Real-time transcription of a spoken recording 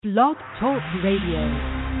Blog Talk Radio.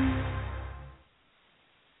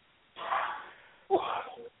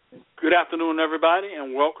 Good afternoon, everybody,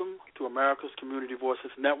 and welcome to America's Community Voices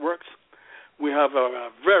Networks. We have a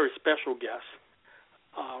very special guest,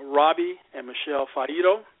 Robbie and Michelle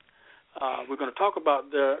Faedo. We're going to talk about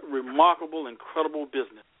their remarkable, incredible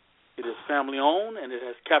business. It is family-owned, and it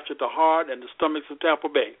has captured the heart and the stomachs of Tampa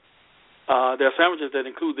Bay. Their sandwiches that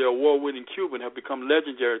include their award-winning Cuban have become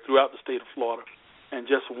legendary throughout the state of Florida. And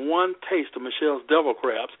just one taste of Michelle's devil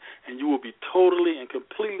crabs, and you will be totally and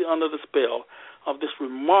completely under the spell of this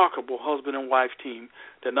remarkable husband and wife team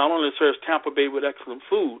that not only serves Tampa Bay with excellent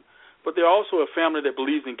food, but they're also a family that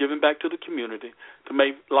believes in giving back to the community to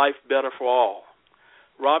make life better for all.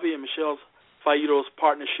 Robbie and Michelle Faedo's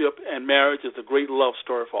partnership and marriage is a great love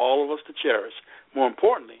story for all of us to cherish. More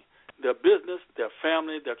importantly, their business, their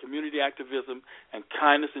family, their community activism, and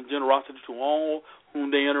kindness and generosity to all whom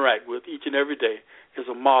they interact with each and every day is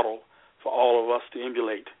a model for all of us to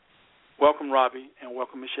emulate. Welcome, Robbie, and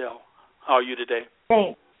welcome, Michelle. How are you today?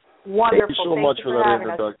 Thanks. Wonderful. Thank you so much for that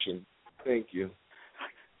introduction. Thank you.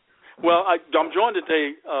 Well, I'm joined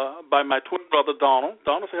today by my twin brother, Donald.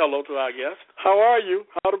 Donald, say hello to our guest. How are you?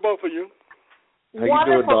 How are the both of you? How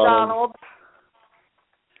Wonderful, you doing, Donald.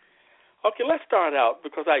 Okay, let's start out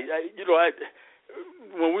because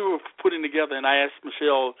when we were putting together and I asked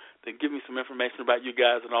Michelle to give me some information about you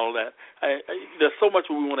guys and all that, there's so much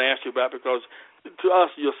we want to ask you about because to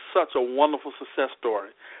us you're such a wonderful success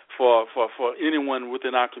story for anyone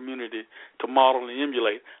within our community to model and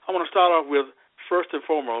emulate. I want to start off with, first and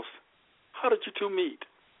foremost, how did you two meet?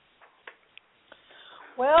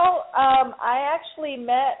 Well, I actually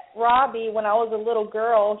met Robbie when I was a little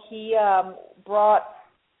girl. He brought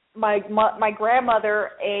my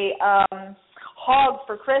grandmother a hog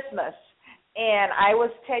for Christmas, and I was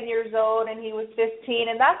 10 years old and he was 15,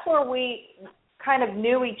 and that's where we kind of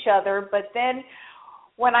knew each other. But then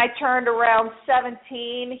when I turned around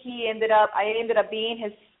 17, I ended up being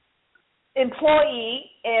his employee,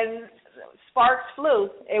 and sparks flew.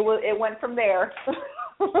 It went from there.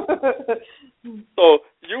 So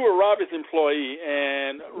you were Robbie's employee,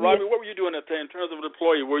 and Robbie, What were you doing in terms of an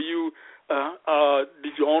employee? Were you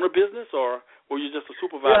did you own a business, or were you just a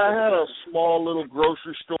supervisor? Yeah, I had a small little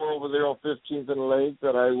grocery store over there on 15th and Lake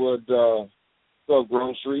that I would sell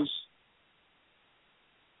groceries.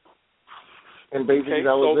 And basically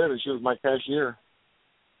that was it, and she was my cashier.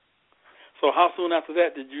 So how soon after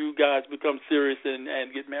that did you guys become serious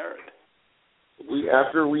and get married?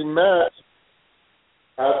 After we met,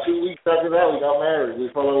 2 weeks after that, we got married. We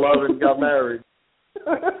fell in love and got married.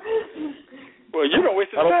 Well, you don't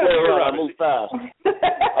waste I don't play around. I move fast.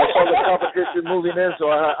 I saw the competition moving in, so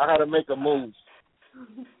I had to make a move.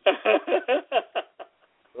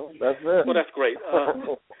 So that's it. Well, that's great.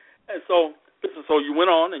 And so you went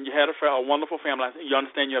on and you had a wonderful family. You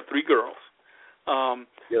understand you have 3 girls.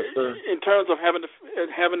 Yes, sir. In terms of having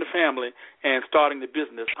the family and starting the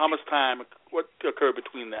business, how much time, what occurred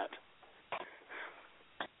between that?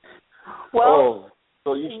 Well,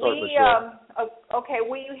 so you start the show. Okay,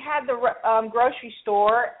 we had the grocery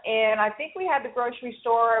store, and I think we had the grocery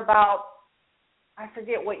store about, I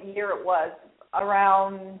forget what year it was,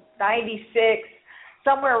 around 96,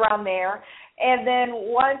 somewhere around there. And then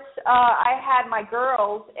once I had my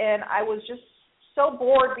girls, and I was just so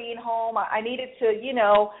bored being home, I needed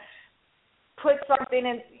to, put something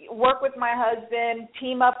in, work with my husband,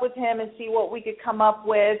 team up with him and see what we could come up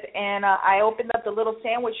with. And I opened up the little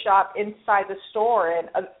sandwich shop inside the store, and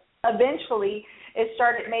eventually it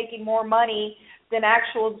started making more money than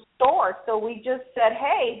actual store. So we just said,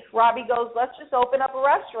 hey, Robbie goes, let's just open up a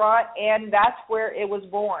restaurant, and that's where it was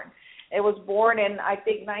born. It was born in, I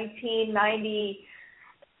think, 1990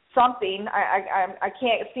 something. I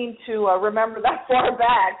can't seem to remember that far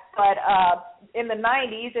back, but in the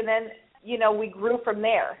 90s, and then we grew from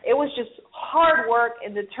there. It was just hard work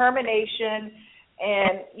and determination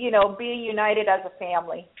and, being united as a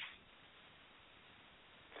family.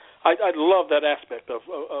 I love that aspect of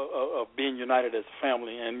being united as a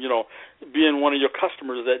family and, being one of your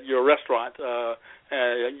customers at your restaurant.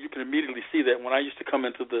 You can immediately see that when I used to come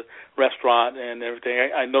into the restaurant and everything,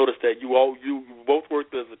 I noticed that you both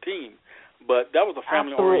worked as a team, but that was a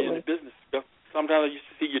family-oriented business. Sometimes I used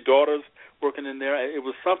to see your daughters working in there. It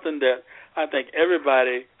was something that I think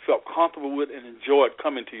everybody felt comfortable with and enjoyed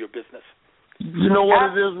coming to your business. You know what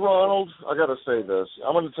it is, Ronald? I got to say this.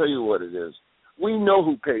 I'm going to tell you what it is. We know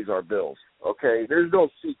who pays our bills, okay? There's no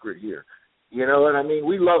secret here. You know what I mean?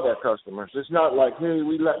 We love our customers. It's not like, hey,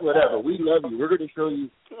 whatever. We love you. We're going to show you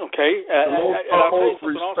okay. the most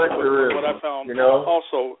respect there is. What I found you know?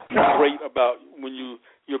 also great about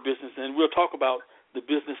your business, and we'll talk about the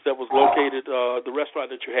business that was located, the restaurant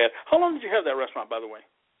that you had. How long did you have that restaurant, by the way?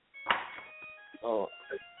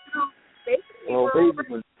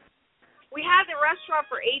 Basically. We had the restaurant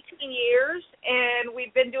for 18 years, and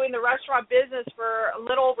we've been doing the restaurant business for a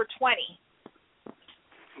little over 20.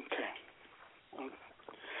 Okay.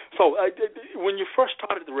 So when you first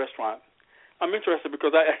started the restaurant, I'm interested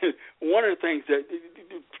because one of the things that,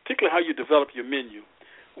 particularly how you develop your menu,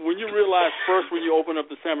 when you realized first when you opened up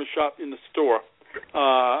the sandwich shop in the store,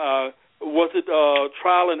 was it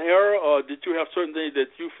trial and error, or did you have certain things that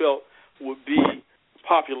you felt would be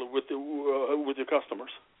popular with your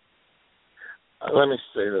customers? Let me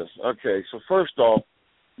say this. Okay, so first off,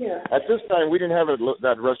 at this time we didn't have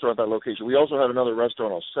that restaurant, that location. We also had another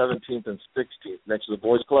restaurant on 17th and 16th next to the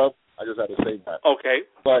Boys Club. I just had to say that. Okay.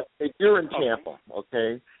 But if you're in Tampa,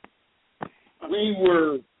 okay, we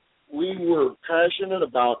were passionate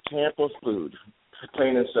about Tampa food,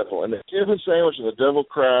 plain and simple. And the Cuban sandwich and the devil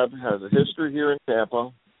crab has a history here in Tampa,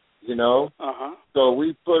 you know. So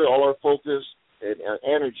we put all our focus and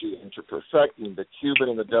energy into perfecting the Cuban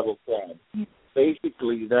and the devil crab.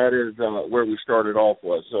 Basically, that is where we started off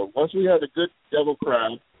with. So once we had a good devil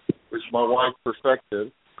crab, which my wife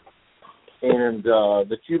perfected, and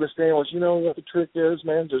the Cuban sandwich, you know what the trick is,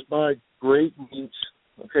 man? Just buy great meats,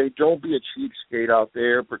 okay? Don't be a cheapskate out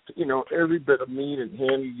there. You know, every bit of meat and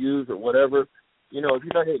ham you use or whatever, you know, if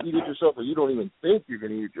you're not going to eat it yourself or you don't even think you're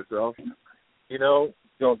going to eat it yourself, you know,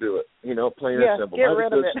 don't do it. You know, plain and simple. Get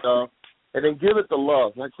rid of it. Stuff. And then give it the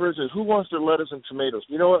love. Like, for instance, who wants their lettuce and tomatoes?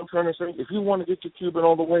 You know what I'm trying to say? If you want to get your Cuban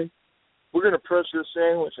all the way, we're going to press your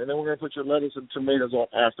sandwich, and then we're going to put your lettuce and tomatoes on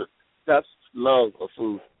after. That's love of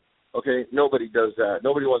food, okay? Nobody does that.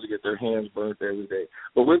 Nobody wants to get their hands burnt every day.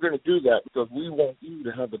 But we're going to do that because we want you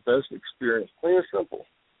to have the best experience. Plain and simple.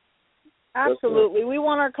 Absolutely. We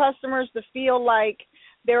want our customers to feel like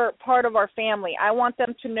they're part of our family. I want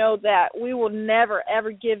them to know that we will never,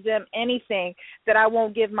 ever give them anything that I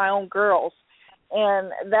won't give my own girls.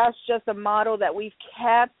 And that's just a motto that we've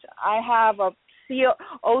kept. I have a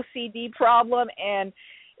OCD problem, and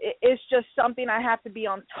it's just something I have to be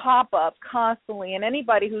on top of constantly. And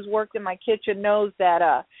anybody who's worked in my kitchen knows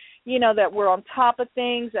that, you know, that we're on top of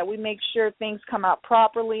things, that we make sure things come out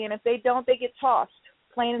properly. And if they don't, they get tossed,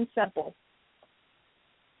 plain and simple.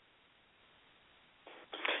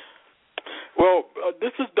 Well,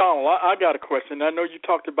 this is Donald. I got a question. I know you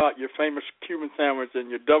talked about your famous Cuban sandwich and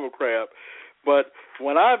your double crab, but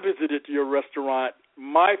when I visited your restaurant,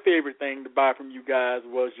 my favorite thing to buy from you guys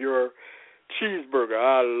was your cheeseburger.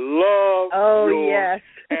 I love your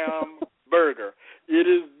hamburger. It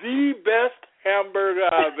is the best hamburger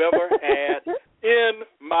I've ever had in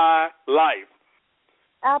my life.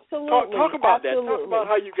 Absolutely. Talk about that. Absolutely. Talk about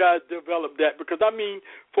how you guys developed that, because I mean,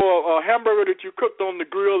 for a hamburger that you cooked on the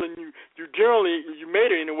grill and you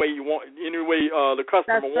made it any way you want, any way the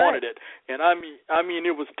customer wanted it, and I mean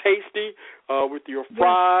it was tasty with your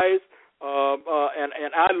fries,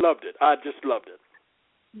 and I loved it. I just loved it.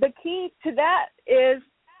 The key to that is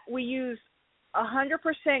we use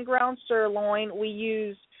 100% ground sirloin. We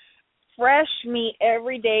use fresh meat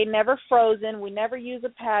every day, never frozen. We never use a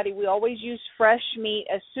patty. We always use fresh meat.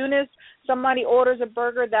 As soon as somebody orders a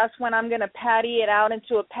burger, that's when I'm going to patty it out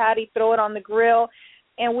into a patty, throw it on the grill.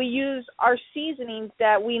 And we use our seasonings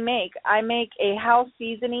that we make. I make a house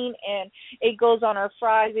seasoning, and it goes on our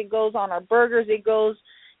fries. It goes on our burgers. It goes,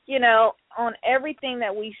 you know, on everything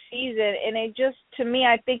that we season. And it just, to me,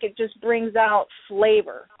 I think it just brings out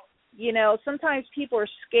flavor. You know, sometimes people are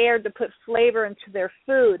scared to put flavor into their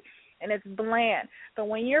food, and it's bland. But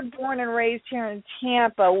when you're born and raised here in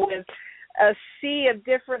Tampa with a sea of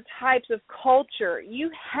different types of culture, you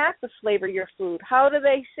have to flavor your food. How do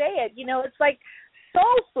they say it? You know, it's like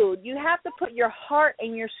soul food. You have to put your heart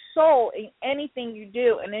and your soul in anything you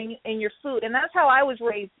do and in your food. And that's how I was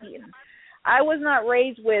raised eating. I was not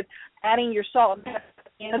raised with adding your salt and pepper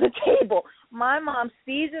at the end of the table. My mom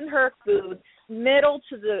seasoned her food middle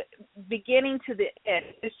to the beginning to the end.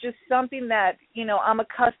 It's just something that, you know, I'm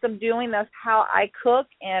accustomed doing. That's how I cook,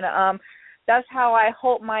 and that's how I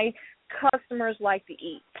hope my customers like to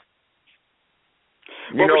eat.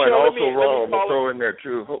 You know, and also, Ron, I'm going to throw in there,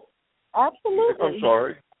 too. Absolutely. I'm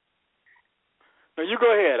sorry. No, you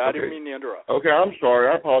go ahead. I didn't mean to interrupt. Okay, I'm sorry.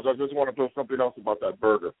 I apologize. I just want to put something else about that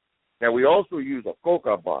burger. Now, we also use a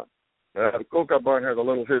coca bun. The coca bun has a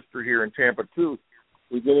little history here in Tampa, too.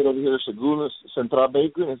 We get it over here, Segulas Central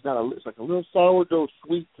Bacon. It's like a little sourdough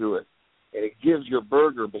sweet to it. And it gives your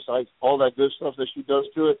burger, besides all that good stuff that she does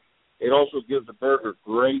to it, it also gives the burger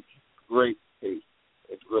great, great taste.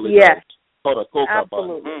 It's really yes. It's called a coca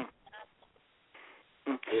Absolutely. bun.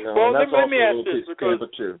 You know, well, and that's let me also ask a little this, piece of Tampa,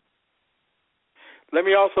 too. let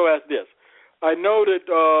me also ask this. I know that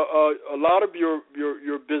a lot of your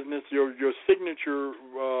business, your signature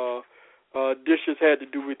dishes had to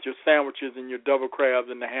do with your sandwiches and your double crabs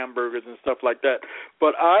and the hamburgers and stuff like that.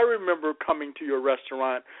 But I remember coming to your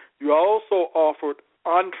restaurant, you also offered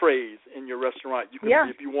entrees in your restaurant. You can,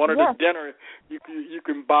 if you wanted a dinner, you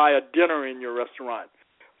can buy a dinner in your restaurant.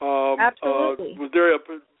 Absolutely.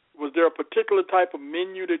 Was there a particular type of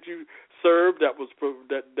menu that you served that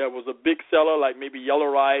was a big seller, like maybe yellow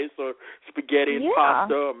rice or spaghetti and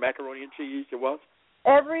pasta or macaroni and cheese? It was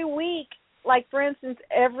every week. Like, for instance,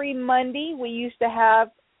 every Monday we used to have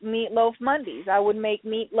meatloaf Mondays. I would make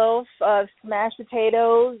meatloaf, mashed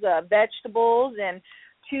potatoes, vegetables, and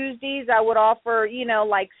Tuesdays I would offer,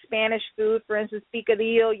 like Spanish food, for instance,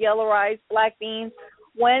 picadillo, yellow rice, black beans.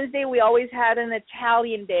 Wednesday we always had an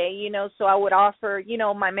Italian day, so I would offer,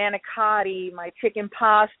 my manicotti, my chicken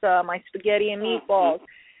pasta, my spaghetti and meatballs.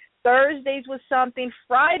 Thursdays was something.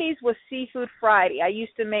 Fridays was Seafood Friday. I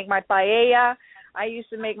used to make my paella. I used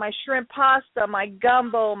to make my shrimp pasta, my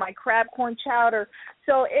gumbo, my crab corn chowder.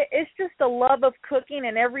 So it's just the love of cooking,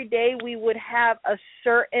 and every day we would have a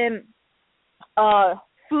certain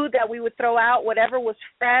food that we would throw out, whatever was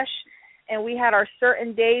fresh, and we had our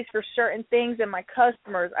certain days for certain things. And my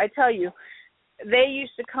customers, I tell you, they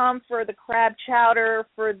used to come for the crab chowder,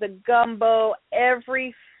 for the gumbo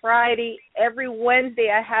every Friday. Every Wednesday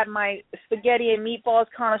I had my spaghetti and meatballs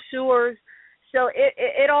connoisseurs. So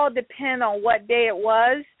it all depends on what day it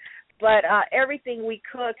was, but everything we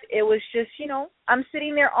cooked, it was just, I'm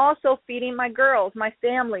sitting there also feeding my girls, my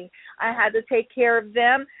family. I had to take care of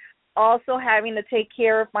them, also having to take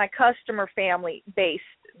care of my customer family base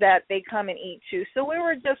that they come and eat too. So we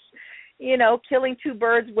were just, killing two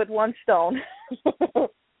birds with one stone.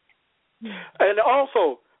 And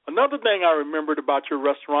also, another thing I remembered about your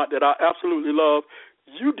restaurant that I absolutely love,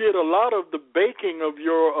 you did a lot of the baking of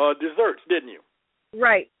your desserts, didn't you?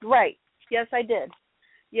 Right. Yes, I did.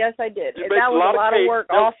 And that was a lot of work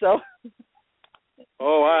also.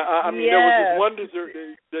 Oh, I mean, there was this one dessert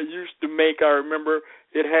that you used to make. I remember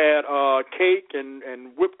it had cake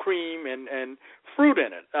and whipped cream and fruit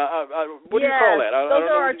in it. What do you call that? Those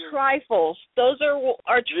are our trifles. Those are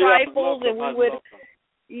our trifles, and we would.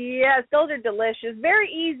 Yes, those are delicious. Very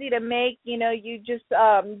easy to make. You just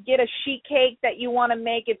get a sheet cake that you want to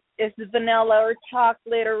make. It's vanilla or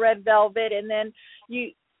chocolate or red velvet, and then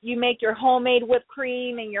you make your homemade whipped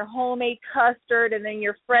cream and your homemade custard and then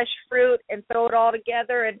your fresh fruit and throw it all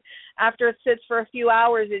together. And after it sits for a few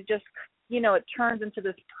hours, it just, it turns into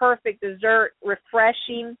this perfect dessert,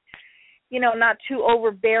 refreshing, not too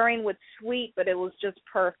overbearing with sweet, but it was just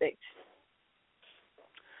perfect.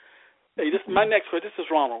 Hey, my next question, this is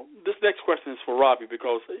Ronald. This next question is for Robbie,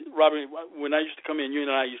 because, Robbie, when I used to come in, you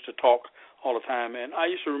and I used to talk all the time, and I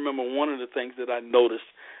used to remember one of the things that I noticed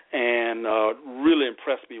and really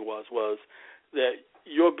impressed me was that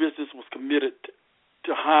your business was committed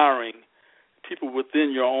to hiring people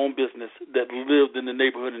within your own business that lived in the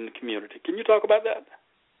neighborhood and the community. Can you talk about that?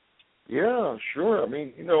 Yeah, sure. I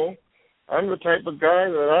mean, I'm the type of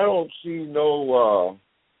guy that I don't see no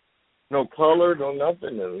color, no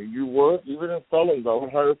nothing. You work, even in felons, I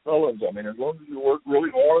would hire felons. I mean, as long as you work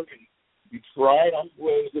really hard and you try, I'm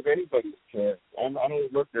willing to give anybody a chance. I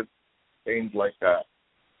don't look at things like that.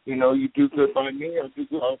 You do good by me,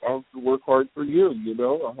 I'll work hard for you,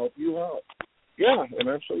 I'll help you out. Yeah, and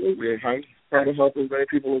absolutely. I try to help as many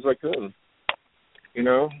people as I can.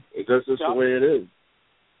 That's just the way it is.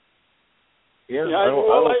 Yeah, I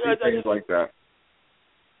don't see things like that.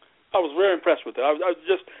 I was very impressed with it. I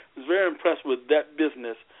was very impressed with that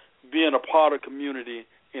business being a part of community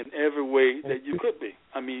in every way that you could be.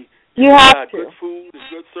 I mean, you had good food and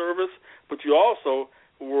good service, but you also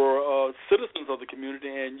were citizens of the community,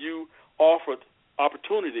 and you offered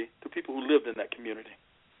opportunity to people who lived in that community.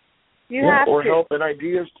 Or help and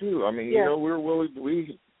ideas too. I mean, we're willing.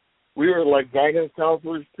 We are like guidance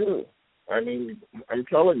counselors too. I mean, I'm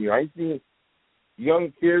telling you, I see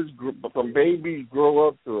young kids from babies grow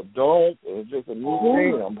up to adults, and it's just a new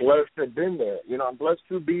thing. I'm blessed to have been there. I'm blessed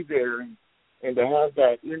to be there and to have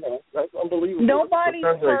that. That's unbelievable. Nobody's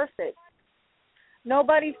perfect.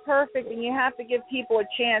 Nobody's perfect, and you have to give people a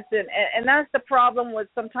chance. And that's the problem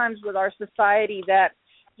sometimes with our society, that,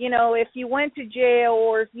 if you went to jail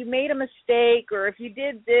or if you made a mistake or if you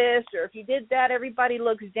did this or if you did that, everybody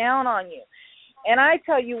looks down on you. And I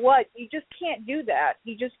tell you what, you just can't do that.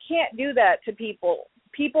 You just can't do that to people.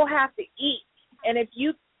 People have to eat. And if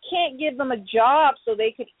you can't give them a job so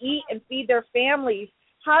they could eat and feed their families,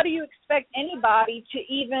 how do you expect anybody to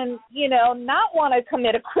even, not want to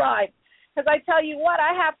commit a crime? Because I tell you what,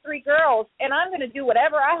 I have 3 girls, and I'm going to do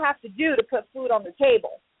whatever I have to do to put food on the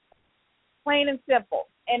table. Plain and simple.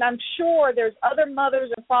 And I'm sure there's other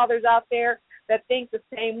mothers and fathers out there that think the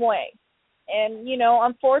same way. And, you know,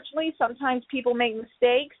 unfortunately, sometimes people make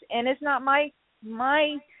mistakes, and it's not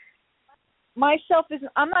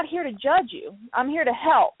I'm not here to judge you. I'm here to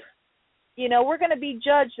help. You know, we're going to be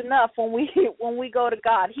judged enough when we go to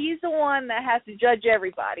God. He's the one that has to judge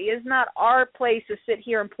everybody. It's not our place to sit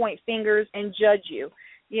here and point fingers and judge you.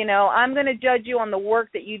 You know, I'm going to judge you on the work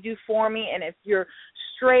that you do for me, and if you're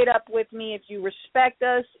straight up with me, if you respect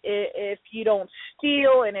us, if you don't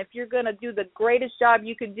steal, and if you're going to do the greatest job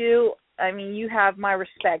you could do, I mean, you have my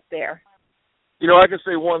respect there. You know, I can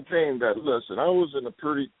say one thing that, listen, I was in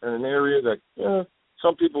an area that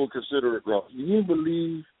some people would consider it rough. Can you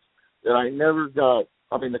believe that I never got,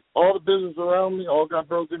 all the business around me all got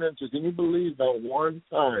broken into? Can you believe that one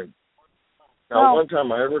time? One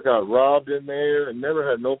time I ever got robbed in there and never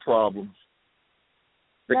had no problems.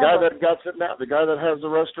 The guy that has the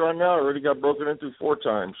restaurant now already got broken into 4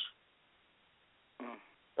 times.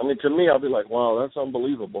 I mean, to me, I'll be like, wow, that's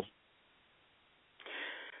unbelievable.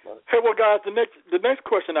 Hey, well, guys, the next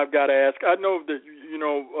question I've got to ask. I know that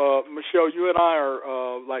Michelle, you and I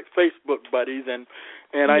are like Facebook buddies, and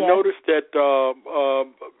yes. I noticed that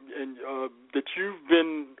that you've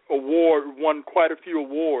won quite a few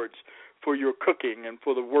awards for your cooking and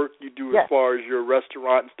for the work you do as far as your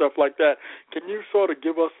restaurant and stuff like that. Can you sort of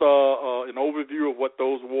give us an overview of what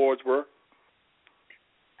those awards were?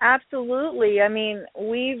 Absolutely. I mean,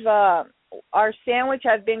 we've our sandwich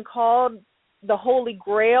has been called the Holy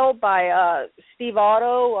Grail by Steve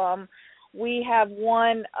Otto. We have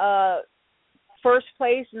won first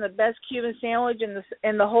place in the best Cuban sandwich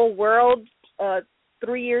in the whole world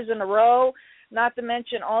 3 years in a row. Not to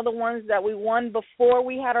mention all the ones that we won before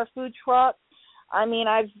we had our food truck. I mean,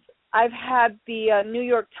 I've had the New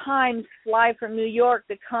York Times fly from New York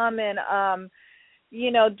to come and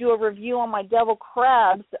do a review on my deviled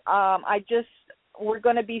crabs. We're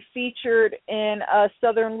going to be featured in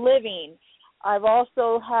Southern Living. I've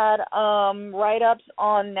also had write-ups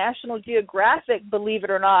on National Geographic, believe it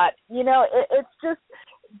or not. You know, it's just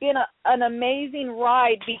been an amazing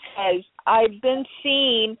ride because I've been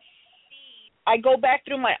seeing – I go back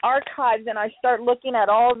through my archives and I start looking at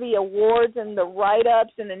all the awards and the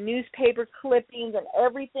write-ups and the newspaper clippings and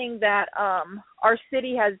everything that our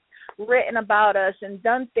city has written about us and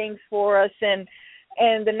done things for us, and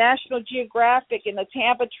the National Geographic and the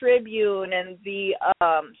Tampa Tribune and the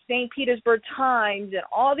St. Petersburg Times and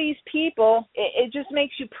all these people. It just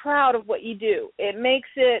makes you proud of what you do. It makes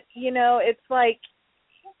it, it's like,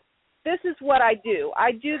 this is what I do.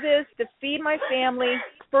 I do this to feed my family,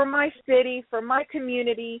 for my city, for my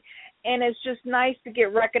community, and it's just nice to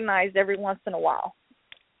get recognized every once in a while.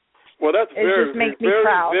 Well, that's just makes me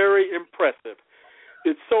proud. Very impressive.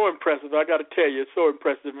 It's so impressive. I got to tell you, it's so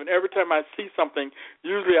impressive. And every time I see something,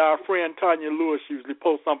 usually our friend Tanya Lewis usually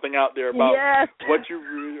posts something out there about what you've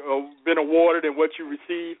been awarded and what you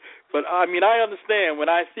received. But, I mean, I understand. When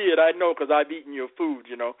I see it, I know because I've eaten your food,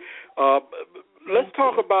 Let's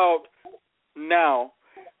talk about now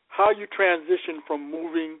how you transition from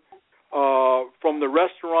moving from the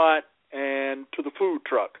restaurant and to the food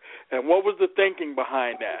truck, and what was the thinking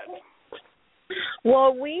behind that?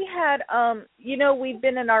 Well, we had, we've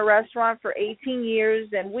been in our restaurant for 18 years,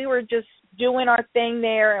 and we were just doing our thing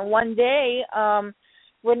there, and one day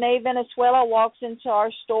Rene Venezuela walks into our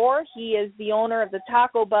store. He is the owner of the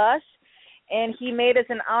Taco Bus, and he made us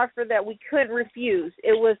an offer that we couldn't refuse.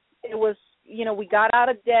 It was we got out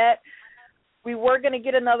of debt. We were going to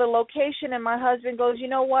get another location, and my husband goes, you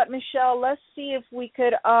know what, Michelle, let's see if we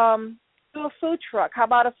could do a food truck. How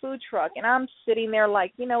about a food truck? And I'm sitting there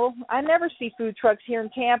like, I never see food trucks here in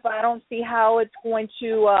Tampa. I don't see how it's going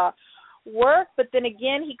to work. But then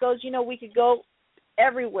again, he goes, we could go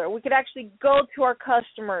everywhere. We could actually go to our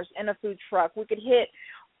customers in a food truck. We could hit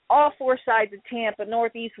all 4 sides of Tampa,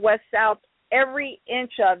 northeast, west, south, every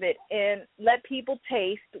inch of it, and let people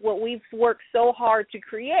taste what we've worked so hard to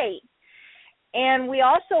create. And we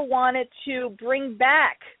also wanted to bring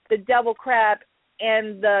back the devil crab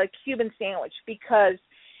and the Cuban sandwich because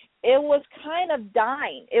it was kind of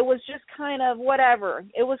dying. It was just kind of whatever.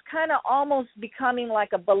 It was kind of almost becoming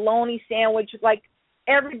like a bologna sandwich, like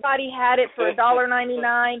everybody had it for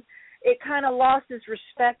 $1.99. It kind of lost its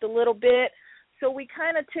respect a little bit. So we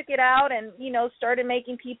kind of took it out and, started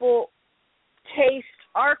making people taste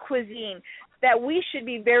our cuisine, that we should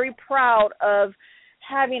be very proud of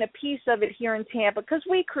having a piece of it here in Tampa because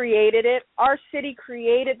we created it. Our city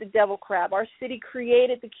created the devil crab. Our city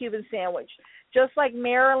created the Cuban sandwich. Just like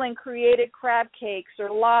Maryland created crab cakes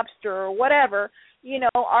or lobster or whatever, you know,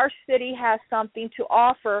 our city has something to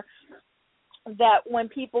offer that when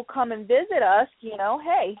people come and visit us, you know,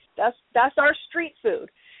 hey, that's our street food.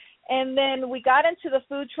 And then we got into the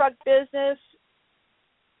food truck business,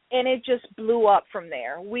 and it just blew up from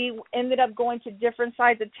there. We ended up going to different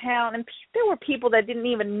sides of town, and there were people that didn't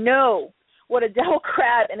even know what a devil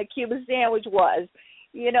crab and a Cuban sandwich was,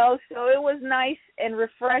 you know. So it was nice and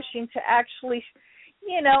refreshing to actually,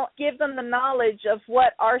 you know, give them the knowledge of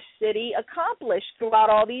what our city accomplished throughout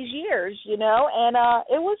all these years, you know. And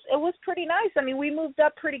it was pretty nice. I mean, we moved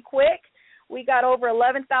up pretty quick. We got over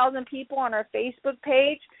 11,000 people on our Facebook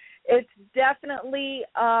page. It's definitely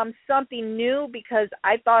something new because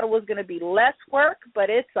I thought it was going to be less work,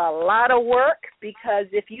 but it's a lot of work because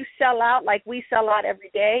if you sell out like we sell out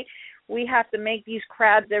every day, we have to make these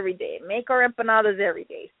crabs every day, make our empanadas every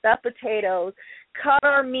day, stuff potatoes, cut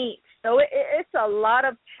our meat. So it's a lot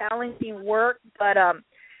of challenging work, but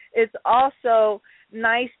it's also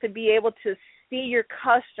nice to be able to see your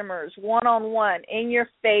customers one-on-one, in your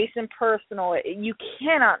face and personal. You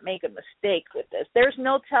cannot make a mistake with this. There's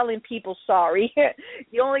no telling people sorry.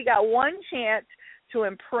 You only got one chance to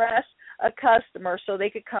impress a customer so they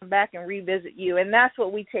could come back and revisit you, and that's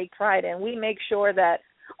what we take pride in. We make sure that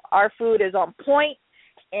our food is on point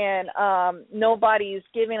and nobody's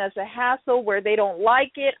giving us a hassle where they don't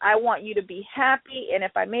like it. I want you to be happy, and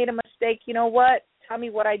if I made a mistake, you know what? Tell me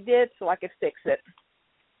what I did so I can fix it.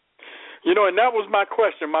 You know, and that was my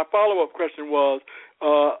question. My follow-up question was,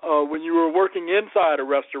 when you were working inside a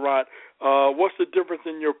restaurant, what's the difference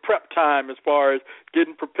in your prep time as far as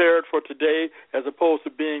getting prepared for today as opposed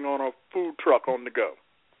to being on a food truck on the go?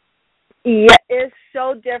 Yeah, it's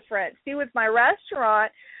so different. See, with my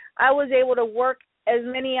restaurant, I was able to work as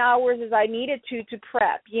many hours as I needed to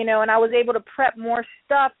prep, you know, and I was able to prep more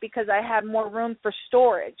stuff because I had more room for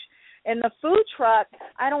storage. In the food truck,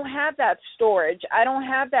 I don't have that storage. I don't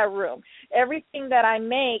have that room. Everything that I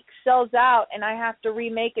make sells out, and I have to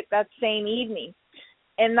remake it that same evening.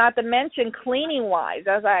 And not to mention cleaning-wise.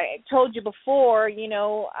 As I told you before, you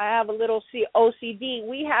know, I have a little OCD.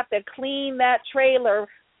 We have to clean that trailer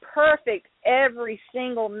perfect every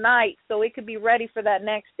single night so it could be ready for that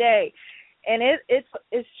next day. And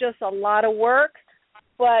it's just a lot of work.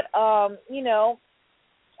 But, you know,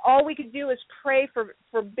 all we could do is pray for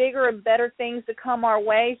bigger and better things to come our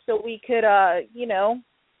way so we could, you know,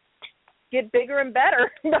 get bigger and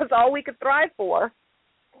better. That's all we could thrive for.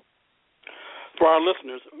 For our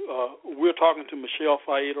listeners, we're talking to Michelle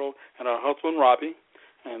Faedo and her husband, Robbie,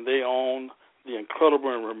 and they own the incredible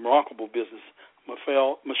and remarkable business,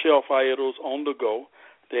 Michelle Faedo's On The Go.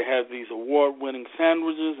 They have these award-winning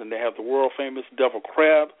sandwiches, and they have the world-famous devil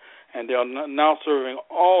crab, and they are now serving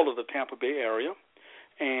all of the Tampa Bay area.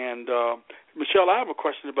 And, Michelle, I have a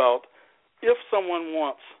question about if someone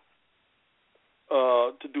wants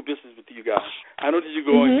to do business with you guys. I know that you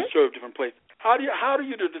go and you serve different places. How do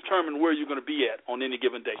you determine where you're going to be at on any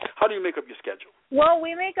given day? How do you make up your schedule? Well,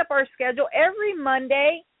 we make up our schedule every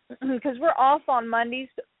Monday because we're off on Mondays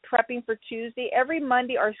prepping for Tuesday. Every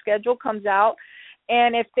Monday our schedule comes out.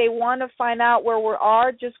 And if they want to find out where we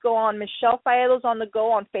are, just go on Michelle Faedo's On The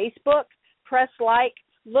Go on Facebook, press like,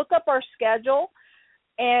 look up our schedule.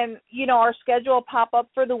 And, you know, our schedule will pop up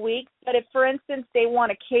for the week. But if, for instance, they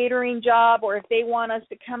want a catering job or if they want us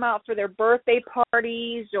to come out for their birthday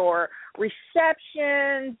parties or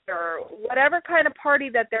receptions or whatever kind of party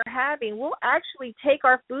that they're having, we'll actually take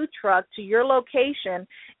our food truck to your location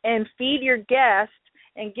and feed your guests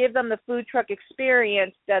and give them the food truck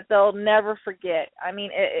experience that they'll never forget. I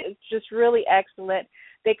mean, it's just really excellent.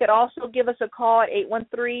 They could also give us a call at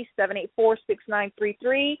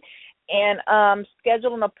 813-784-6933. and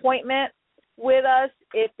schedule an appointment with us.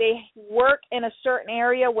 If they work in a certain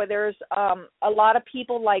area where there's a lot of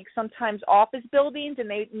people, like sometimes office buildings, and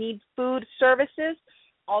they need food services,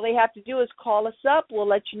 all they have to do is call us up. We'll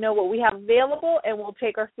let you know what we have available, and we'll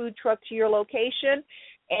take our food truck to your location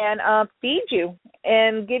and feed you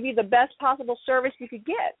and give you the best possible service you could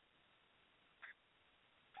get.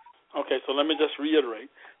 Okay, so let me just reiterate.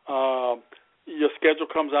 Your schedule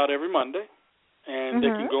comes out every Monday. And they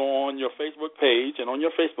can go on your Facebook page, and on your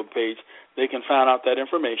Facebook page, they can find out that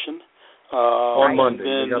information. On Monday.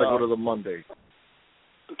 You got to go to the Monday.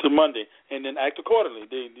 To Monday, and then act accordingly.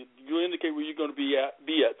 You indicate where you're going to be at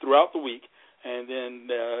throughout the week, and then,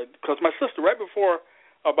 because my sister, right before,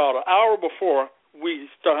 about an hour before we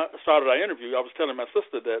started our interview, I was telling my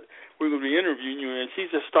sister that we were going to be interviewing you, and she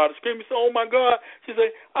just started screaming. She said, "Oh my God!" She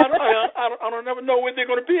said, "I don't never know where they're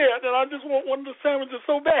going to be at, and I just want one of the sandwiches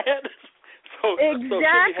so bad." So exactly. So she'll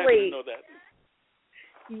be happy to know that.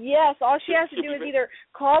 Yes, all she has to do is either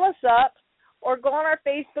call us up or go on our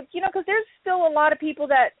Facebook, because there's still a lot of people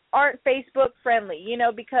that aren't Facebook friendly,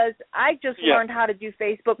 because I just learned how to do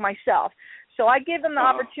Facebook myself. So I give them the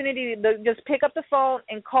opportunity to just pick up the phone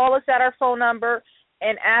and call us at our phone number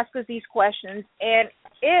and ask us these questions. And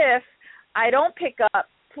if I don't pick up,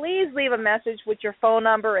 please leave a message with your phone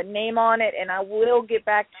number and name on it, and I will get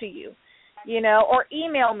back to you, or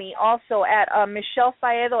email me also at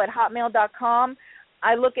michellefaedo@hotmail.com.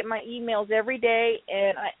 I look at my emails every day,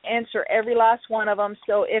 and I answer every last one of them.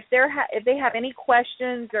 So if they have any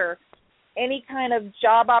questions or any kind of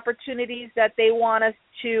job opportunities that they want us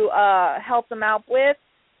to help them out with,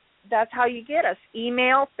 that's how you get us.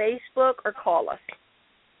 Email, Facebook, or call us.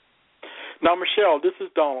 Now, Michelle, this is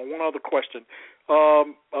Donald. One other question.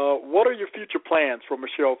 What are your future plans for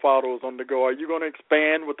Michelle Faedo on the go? Are you going to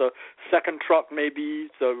expand with a second truck maybe?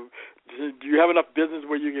 So do you have enough business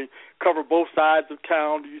where you can cover both sides of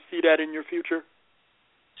town? Do you see that in your future?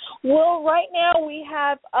 Well, right now we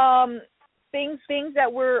have things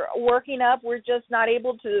that we're working up. We're just not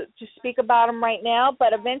able to speak about them right now,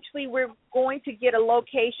 but eventually we're going to get a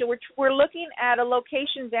location. We're looking at a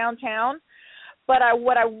location downtown, but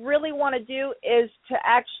what I really want to do is to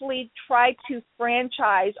actually try to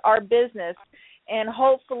franchise our business and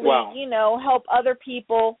hopefully, help other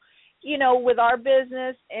people, with our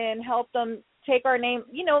business and help them take our name,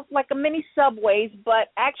 like a mini Subways, but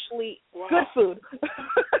actually good food.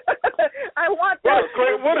 I want that.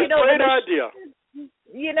 What a great idea.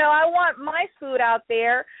 I want my food out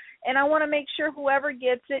there, and I want to make sure whoever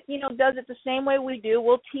gets it, does it the same way we do.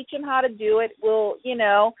 We'll teach them how to do it. We'll,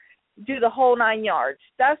 do the whole 9 yards.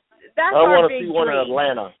 That's I our big dream. I want to see one in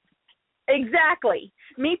Atlanta. Exactly.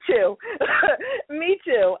 Me too. Me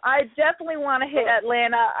too. I definitely want to hit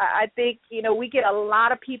Atlanta. I think, we get a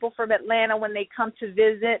lot of people from Atlanta when they come to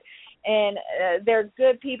visit, and they're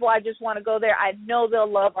good people. I just want to go there. I know they'll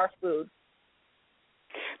love our food.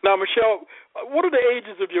 Now, Michelle, what are the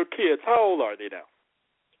ages of your kids? How old are they now?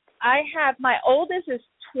 I have, my oldest is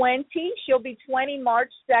 20. She'll be 20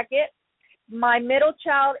 March 2nd. My middle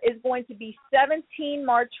child is going to be 17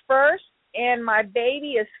 March 1st, and my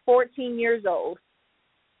baby is 14 years old.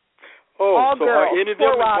 Oh, all so girls. Are any of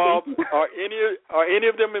them involved? Are any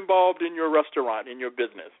of them involved in your restaurant, in your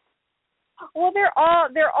business? Well, they're all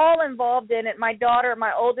involved in it. My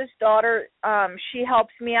oldest daughter, she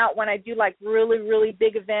helps me out when I do like really, really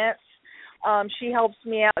big events. She helps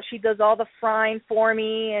me out. She does all the frying for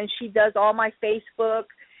me, and she does all my Facebook.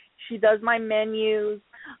 She does my menus.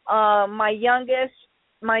 My youngest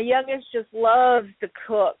just loves to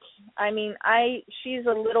cook. I mean, she's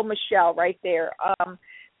a little Michelle right there.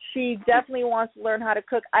 She definitely wants to learn how to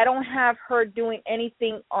cook. I don't have her doing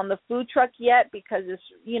anything on the food truck yet because it's,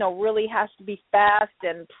 really has to be fast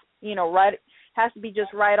and, right, has to be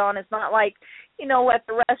just right on. It's not like, at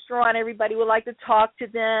the restaurant everybody would like to talk to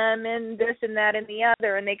them and this and that and the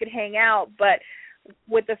other, and they could hang out. But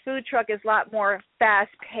with the food truck, it's a lot more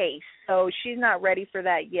fast-paced, so she's not ready for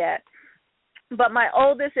that yet. But my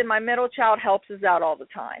oldest and my middle child helps us out all the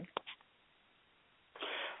time.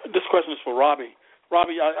 This question is for Robbie.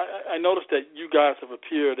 Robbie, I noticed that you guys have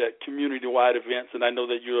appeared at community-wide events, and I know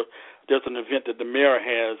that there's an event that the mayor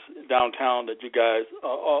has downtown that you guys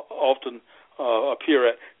often appear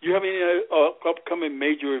at. Do you have any upcoming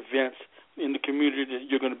major events in the community that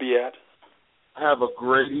you're going to be at? I have a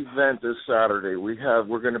great event this Saturday.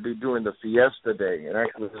 We're going to be doing the Fiesta Day, and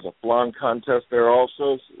actually there's a flan contest there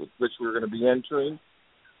also, which we're going to be entering.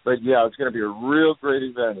 But yeah, it's going to be a real great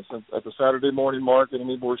event. It's at the Saturday morning market in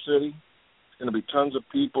Ybor City. It's going to be tons of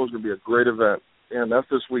people. It's going to be a great event, and that's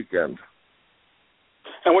this weekend.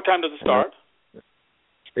 And what time does it start?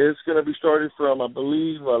 It's going to be starting from, I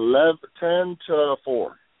believe, 10 to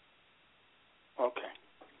 4. Okay,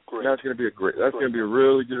 great. That's going to be a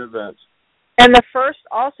really good event. And the first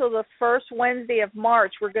Wednesday of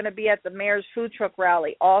March, we're going to be at the Mayor's Food Truck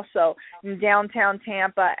Rally, also in downtown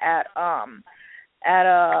Tampa at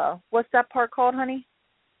what's that park called, honey?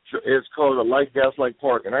 It's called the Gaslight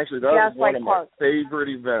Park, and actually that is one of my favorite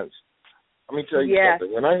events. Let me tell you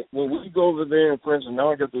something. When we go over there, and for instance,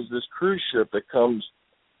 now I got this cruise ship that comes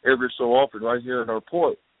every so often right here in our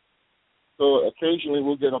port. So occasionally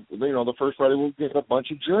we'll get the first Friday we'll get a bunch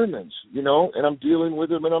of Germans, and I'm dealing with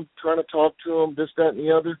them and I'm trying to talk to them, this, that, and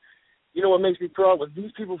the other. What makes me proud was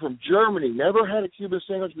these people from Germany never had a Cuban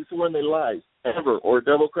sandwich before in their lives, ever, or a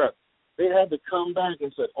double crab. They had to come back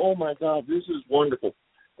and say, oh, my God, this is wonderful.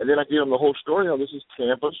 And then I gave them the whole story how this is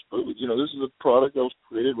Tampa's food. You know, this is a product that was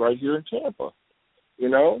created right here in Tampa. You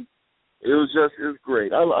know, it was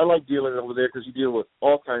great. I like dealing over there because you deal with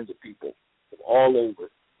all kinds of people from all over.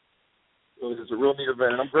 So it's a real neat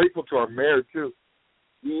event. And I'm grateful to our mayor, too.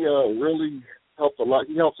 He really helps a lot.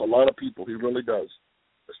 He helps a lot of people. He really does,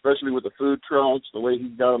 especially with the food trucks, the way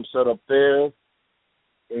he's got them set up there.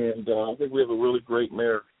 And I think we have a really great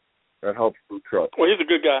mayor that helps food trucks. Well, he's a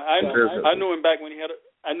good guy. I knew him back when he had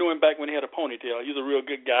a ponytail. He's a real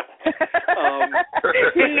good guy.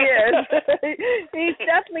 He is. He's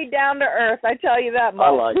definitely down to earth. I tell you that much. I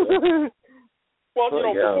like it. Well,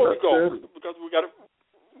 before we go, because we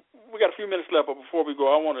got a few minutes left, but before we go,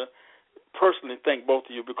 I want to personally thank both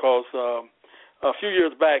of you because a few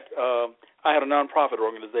years back, I had a nonprofit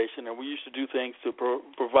organization, and we used to do things to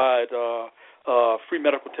provide free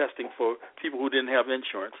medical testing for people who didn't have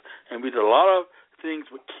insurance. And we did a lot of things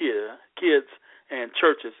with kids and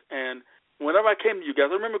churches. And whenever I came to you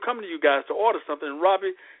guys, I remember coming to you guys to order something. And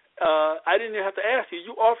Robbie, I didn't even have to ask you.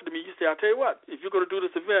 You offered me. You said, I'll tell you what, if you're going to do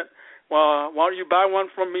this event, well, why don't you buy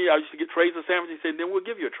one from me? I used to get trays of sandwiches. He said, then we'll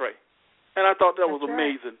give you a tray. And I thought that was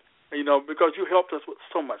amazing. You know, because you helped us with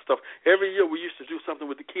so much stuff. Every year we used to do something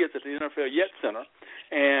with the kids at the NFL Yet Center,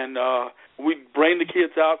 and we'd bring the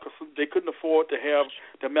kids out because they couldn't afford to have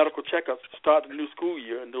their medical checkups to start the new school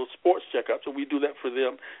year and those sports checkups, so we do that for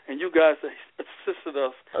them. And you guys assisted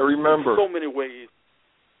us in so many ways.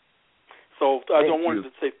 So I wanted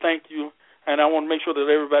to say thank you, and I want to make sure that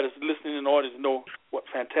everybody that's listening in the audience know what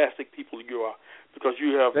fantastic people you are because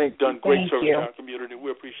you have done great service to our community. We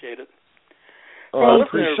appreciate it.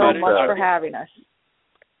 Thank you so much for having us.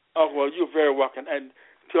 Oh, well, you're very welcome. And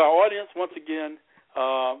to our audience, once again,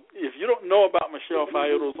 if you don't know about Michelle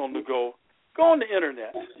Faedo's on the go on the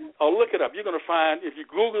Internet. Look it up. You're going to find, if you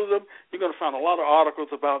Google them, you're going to find a lot of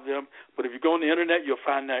articles about them. But if you go on the Internet, you'll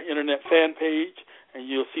find their Internet fan page, and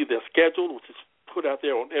you'll see their schedule, which is put out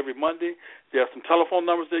there on every Monday. There are some telephone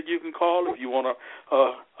numbers that you can call if you want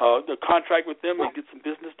to contract with them and get some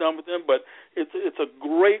business done with them. But it's a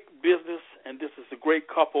great business, and this is a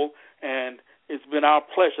great couple, and it's been our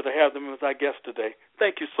pleasure to have them as our guests today.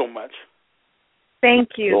 Thank you so much.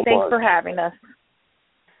 Thank you. Thanks for having us.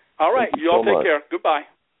 All right. You all take care. Goodbye.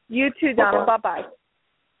 You too, Donna. Bye-bye.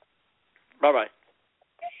 Bye-bye.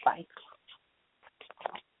 Bye.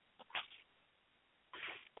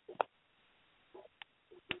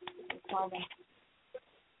 Bye.